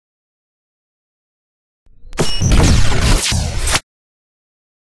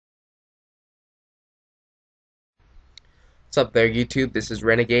What's up there, YouTube? This is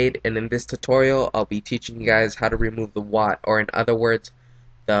Renegade, and in this tutorial, I'll be teaching you guys how to remove the WAT, or in other words,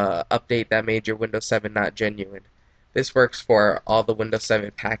 the update that made your Windows 7 not genuine. This works for all the Windows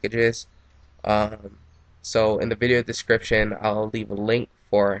 7 packages. Um, so in the video description, I'll leave a link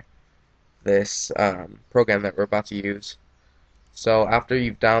for this program that we're about to use. So after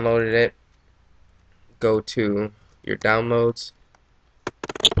you've downloaded it, go to your downloads,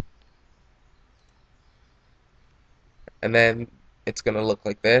 and then it's going to look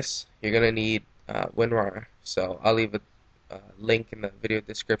like this. You're going to need WinRAR, so I'll leave a link in the video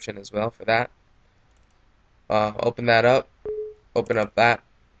description as well for that. Open that up, open up that,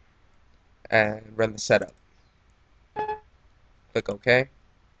 and run the setup. Click OK.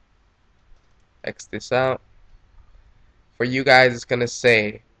 X this out. For you guys, it's going to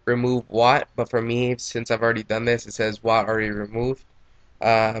say remove WAT, but for me, since I've already done this, it says WAT already removed.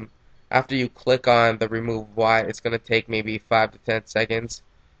 Um, After you click on the remove WAT, it's going to take maybe 5 to 10 seconds,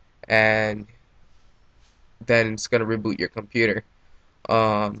 and then it's going to reboot your computer.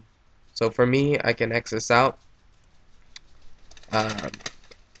 So for me, I can X this out. Um,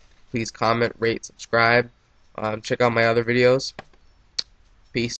 Please comment, rate, subscribe. Check out my other videos.